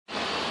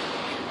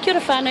Kia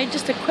ora whānau,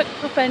 just a quick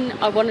pop in.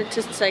 I wanted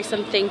to say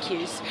some thank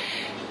yous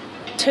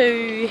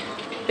to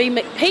Bee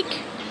McPeake,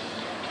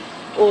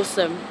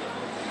 awesome.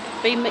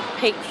 Bee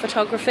McPeake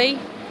Photography,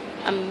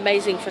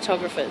 amazing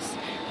photographers.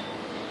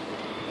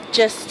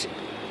 Just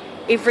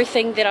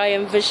everything that I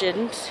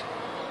envisioned,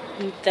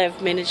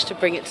 they've managed to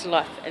bring it to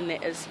life, and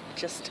that is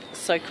just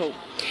so cool.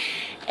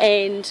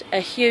 And a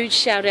huge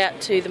shout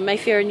out to the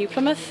Mayfair New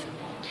Plymouth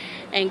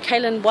and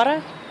Kalin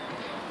Wara.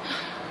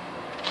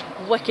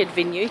 Wicked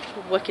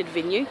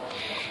venue,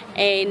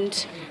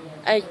 and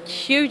a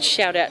huge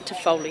shout out to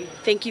Foley.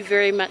 Thank you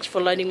very much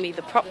for loaning me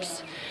the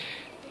props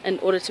in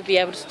order to be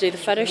able to do the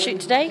photo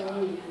shoot today.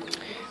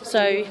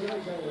 So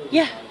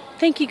yeah,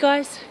 thank you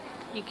guys.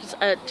 You guys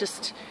are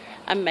just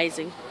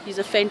amazing. You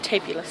are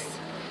fantabulous.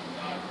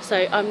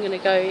 So I'm going to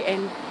go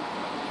and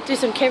do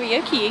some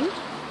karaokeing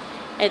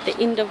at the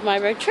end of my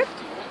road trip,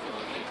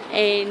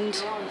 and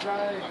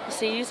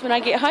see you when I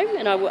get home,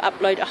 and I will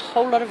upload a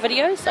whole lot of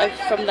videos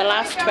from the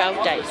last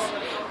 12 days.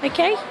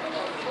 Okay?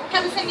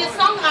 Come and sing a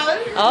song, Owen.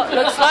 Oh,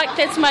 looks like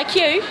that's my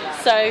cue.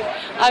 So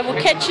I will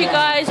catch you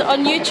guys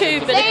on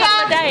YouTube in a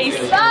couple of days.